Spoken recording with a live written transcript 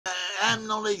Brit-Am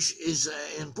knowledge is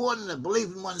important to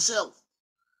believe in oneself.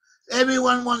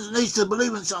 Everyone needs to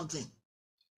believe in something.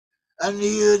 And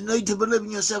you need to believe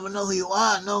in yourself and know who you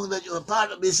are, knowing that you're a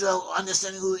part of Israel,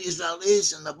 understanding who Israel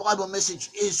is, and the Bible message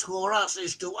is for us,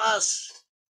 is to us.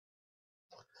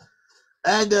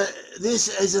 And this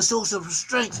is a source of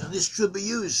strength, and this should be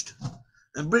used.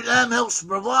 And Brit-Am helps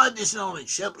provide this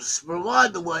knowledge, helps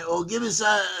provide the way, or give us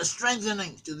a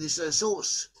strengthening to this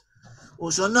source.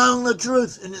 Also, knowing the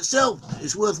truth in itself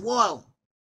is worthwhile.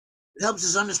 It helps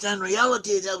us understand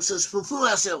reality. It helps us fulfill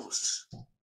ourselves.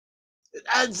 It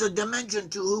adds a dimension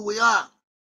to who we are.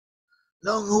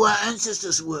 Knowing who our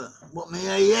ancestors were, what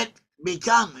may yet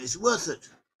become, is worth it.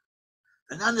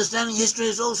 And understanding history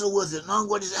is also worth it. Knowing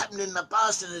what has happened in the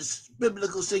past and its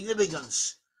biblical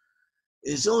significance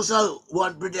is also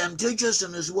what Brit-Am teaches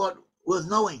and is what worth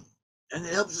knowing. And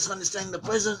it helps us understand the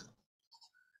present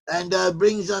and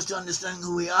brings us to understanding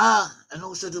who we are and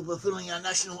also to fulfilling our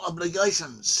national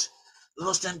obligations. The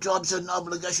lost 10 tribes had an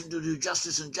obligation to do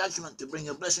justice and judgment, to bring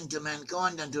a blessing to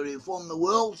mankind and to reform the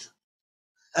world.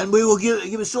 And we will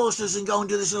give sources and go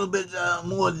into this a little bit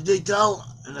more detail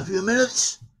in a few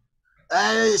minutes.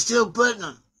 And it is still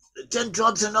pertinent. The 10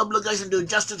 tribes had an obligation to do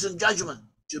justice and judgment,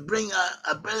 to bring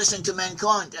a blessing to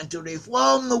mankind and to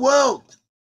reform the world.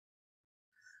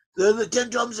 The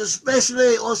 10 tribes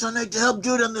especially also need to help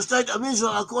Judah and the state of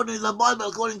Israel according to the Bible,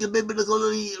 according to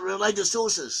biblically related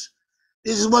sources.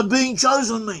 This is what being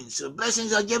chosen means. The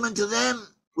blessings are given to them,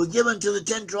 were given to the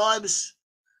 10 tribes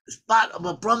as part of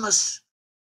a promise,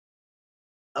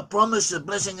 a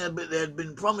blessing that had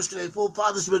been promised to their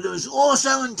forefathers, but it was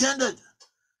also intended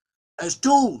as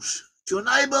tools to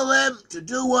enable them to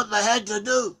do what they had to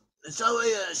do. And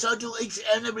so do each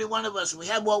and every one of us. We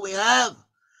have what we have.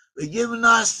 We've given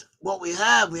us what we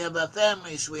have. We have our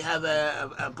families. We have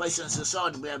our place in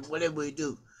society. We have whatever we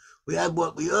do. We have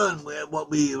what we earn. We have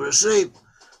what we receive.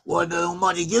 What the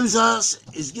Almighty gives us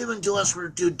is given to us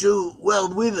to do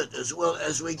well with it as well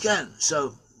as we can.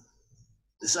 So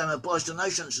the same applies to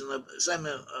nations and the same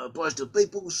applies to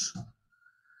peoples.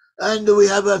 And we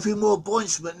have a few more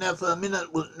points, but now for a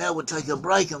minute, we'll take a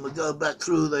break and we'll go back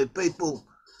through the people,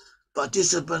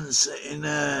 participants in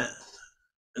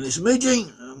this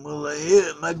meeting, and we'll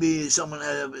hear, maybe someone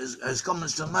has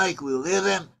comments to make, we'll hear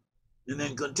them, and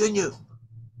then continue.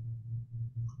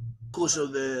 Course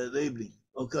of the evening.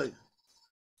 Okay.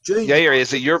 Gene? Yair,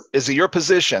 is it your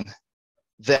position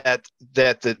that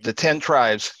the 10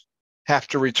 tribes have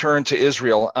to return to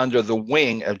Israel under the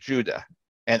wing of Judah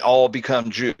and all become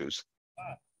Jews?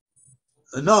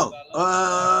 No.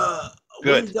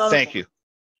 Good. Thank you.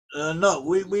 No,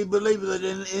 we believe that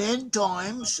in the end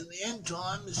times,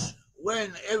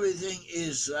 when everything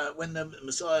is, when the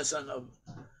Messiah, son of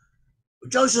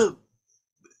Joseph,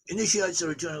 initiates the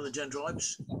return of the 10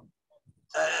 tribes,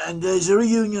 and there's a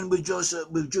reunion with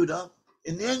Judah.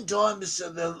 In the end times,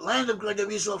 the land of Greater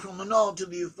Israel from the Nile to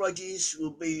the Euphrates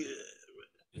will be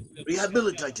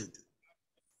rehabilitated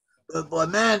by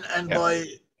man and by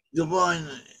divine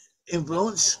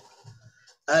influence,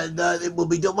 and it will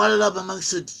be divided up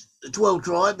amongst the 12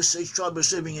 tribes, each tribe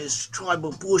receiving its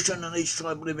tribal portion and each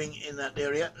tribe living in that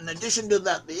area. In addition to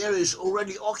that, the area is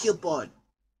already occupied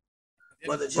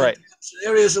by the 10 tribes. The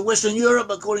areas of Western Europe,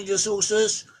 according to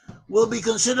sources, will be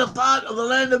considered part of the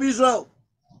land of Israel.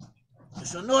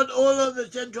 So not all of the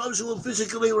 10 tribes will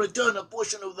physically return. A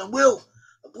portion of them will.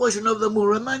 A portion of them will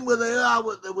remain where they are.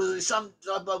 There will be some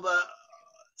type of a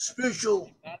spiritual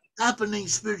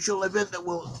event that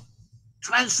will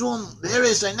transform the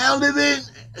areas they now live in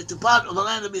into part of the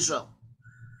land of Israel.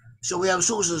 So we have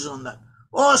sources on that.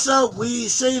 Also, we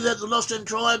see that the lost 10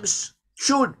 tribes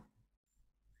should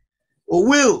or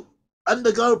will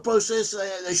undergo a process.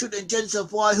 They should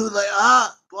intensify who they are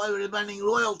by remaining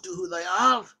loyal to who they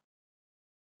are,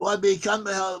 by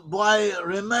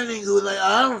remaining who they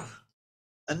are,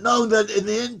 and knowing that in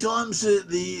the end times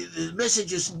the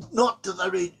message is not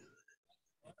that they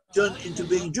turn into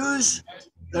being Jews.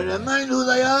 They remain who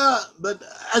they are, but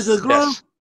as a group,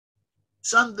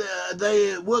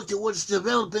 they work towards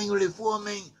developing,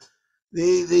 reforming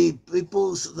the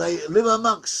peoples they live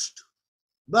amongst.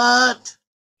 But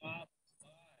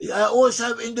you also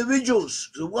have individuals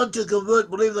who want to convert,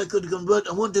 believe they could convert,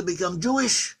 and want to become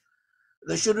Jewish.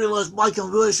 They should realize by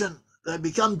conversion they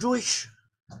become Jewish,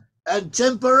 and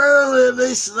temporarily at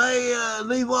least they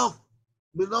leave off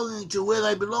belonging to where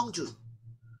they belong to.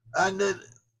 And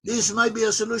this may be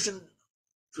a solution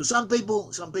for some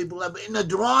people. Some people have in a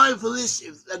drive for this.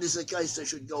 If that is the case, they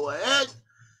should go ahead.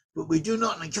 But we do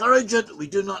not encourage it. We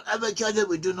do not advocate it.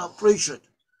 We do not preach it.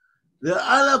 There are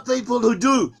other people who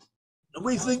do. And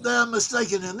we think they are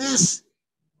mistaken in this.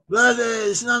 But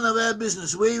it's none of our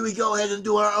business. We go ahead and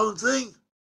do our own thing.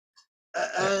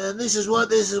 And this is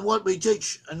what we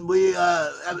teach, and we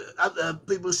have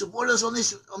people support us on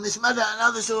this matter, and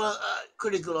others who are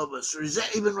critical of us,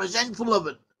 even resentful of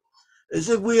it, as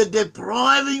if we are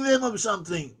depriving them of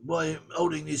something by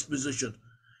holding this position.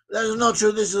 That is not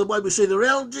true. This is the way we see the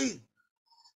reality,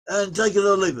 and take it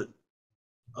or leave it.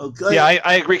 Okay. Yeah,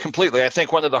 I agree completely. I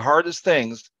think one of the hardest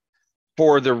things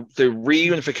for the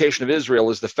reunification of Israel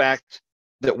is the fact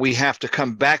that we have to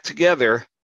come back together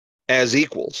as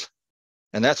equals.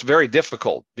 And that's very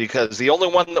difficult because the only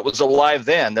one that was alive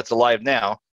then that's alive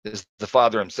now is the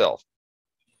Father himself.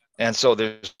 And so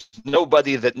there's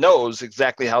nobody that knows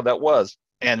exactly how that was.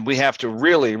 And we have to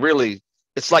really, really,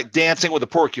 it's like dancing with a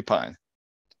porcupine.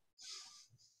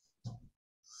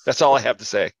 That's all I have to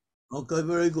say. Okay,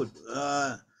 very good.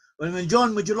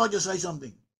 John, would you like to say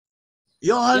something?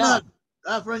 Johanan,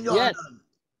 our friend Johanan.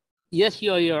 Yes,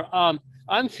 Yair.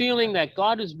 I'm feeling that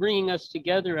God is bringing us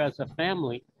together as a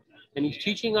family. And he's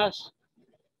teaching us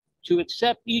to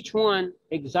accept each one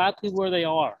exactly where they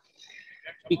are,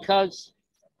 because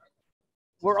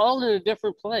we're all in a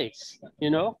different place, you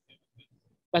know.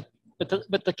 But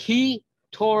the key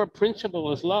Torah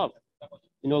principle is love,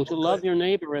 you know, to love your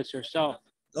neighbor as yourself.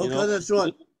 Okay, that's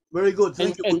right. Very good.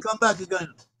 Thank you. We'll come back again.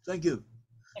 Thank you.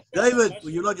 David,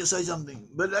 would you like to say something?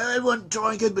 But everyone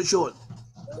try and keep it short.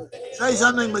 Say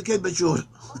something, but keep it short.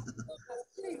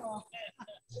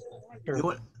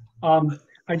 Sure.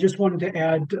 I just wanted to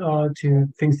add to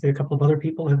things that a couple of other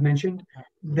people have mentioned,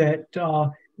 that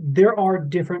there are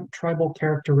different tribal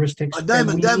characteristics.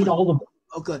 Damon, and we need all of them.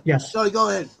 Okay. Yes. Sorry, go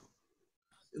ahead.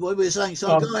 What were you saying?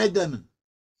 So go ahead, Damon.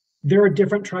 There are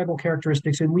different tribal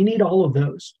characteristics, and we need all of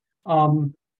those.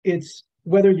 It's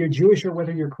whether you're Jewish or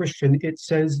whether you're Christian, it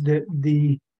says that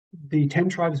the 10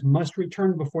 tribes must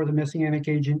return before the Messianic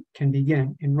age can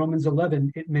begin. In Romans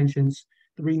 11, it mentions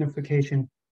the reunification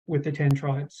with the 10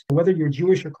 tribes. Whether you're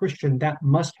Jewish or Christian, that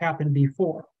must happen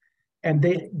before. And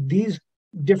these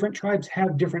different tribes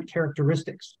have different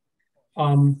characteristics.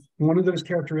 One of those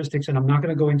characteristics, and I'm not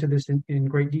going to go into this in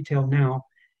great detail now,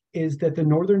 is that the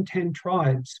northern 10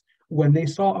 tribes, when they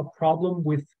saw a problem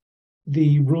with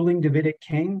the ruling Davidic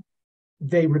king,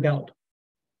 they rebelled.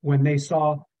 When they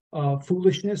saw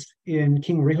foolishness in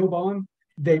King Rehoboam,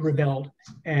 they rebelled.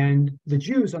 And the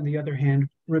Jews, on the other hand,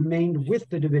 remained with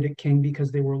the Davidic king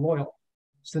because they were loyal.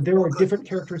 So there are different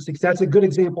characteristics. That's a good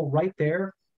example right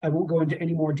there. I won't go into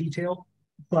any more detail,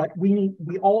 but we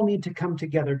all need to come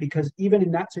together, because even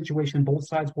in that situation, both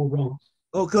sides were wrong.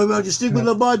 Okay, well, just stick with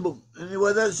the Bible.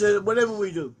 Anyway, that's it. Whatever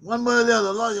we do, one way or the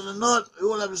other, like it or not, we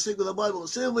all have to stick with the Bible.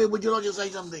 Sylvia, would you like to say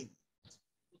something?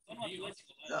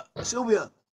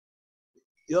 Sylvia,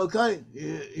 you okay?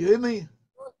 You hear me?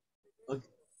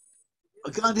 I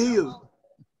can't hear you.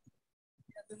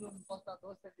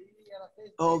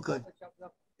 Oh, okay.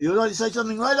 You would like to say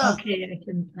something later? Okay, I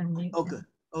can unmute. Okay.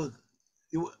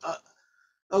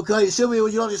 Okay, Sylvia,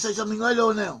 would you like to say something later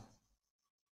or now?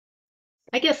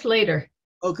 I guess later.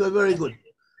 Okay, very good.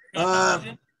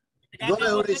 I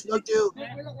already spoke to you.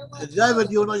 David,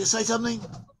 you would like to say something?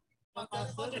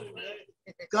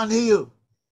 Can't hear you.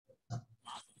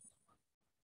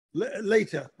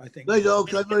 Later, I think. Later,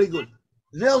 okay, very good.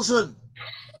 Nelson.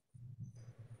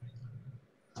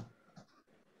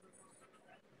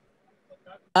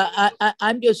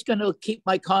 I'm just going to keep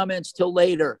my comments till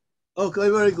later. Okay,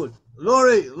 very good.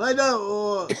 Laurie, later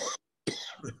or?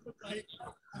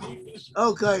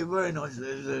 Okay, very nice.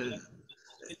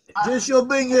 Just your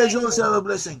being here is also a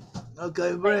blessing.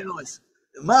 Okay, very nice.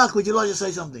 Mark, would you like to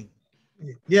say something?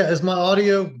 Yeah, is my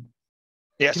audio?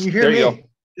 Yes, can you hear there me? you go.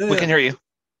 Yeah. We can hear you.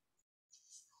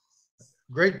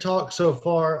 Great talk so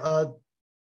far.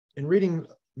 In reading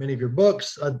many of your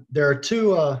books, there are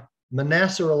two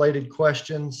Manasseh-related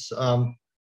questions that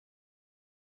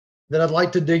I'd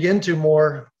like to dig into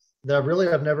more that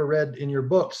I've never read in your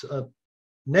books.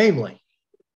 Namely,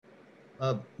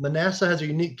 Manasseh has a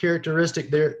unique characteristic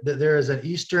that there is an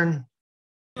eastern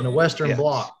and a western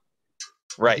bloc.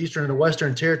 Right. Eastern and a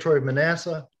western territory of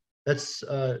Manasseh. That's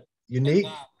unique.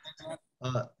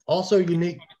 Also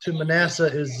unique to Manasseh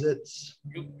is its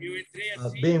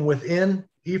being within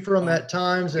Ephraim at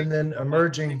times and then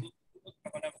emerging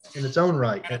in its own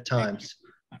right at times.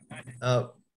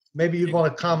 Maybe you'd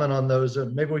want to comment on those.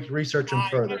 Maybe we can research them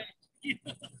further.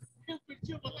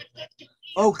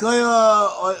 Okay,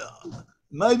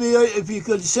 maybe if you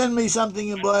could send me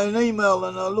something by an email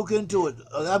and I'll look into it.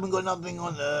 I haven't got nothing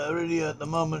on ready at the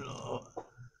moment.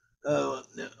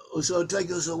 Also take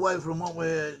us away from what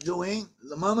we're doing at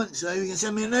the moment. So you can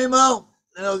send me an email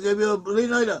and I'll give you a lead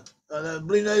later.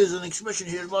 Bli neder is an expression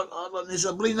here.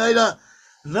 Bli neder.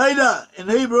 Neder in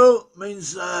Hebrew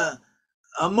means a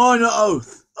minor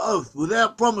oath,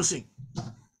 without promising.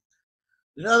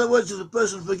 In other words, if a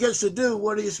person forgets to do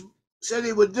what he said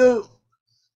he would do,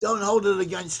 don't hold it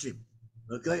against him.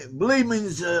 Okay, bli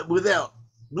means without.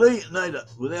 Bli neder,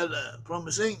 without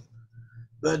promising,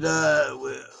 but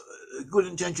good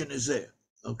intention is there.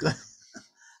 Okay.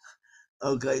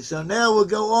 Okay, so now we'll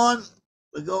go on.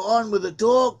 We'll go on with the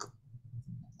talk,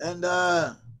 and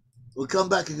we'll come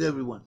back to everyone.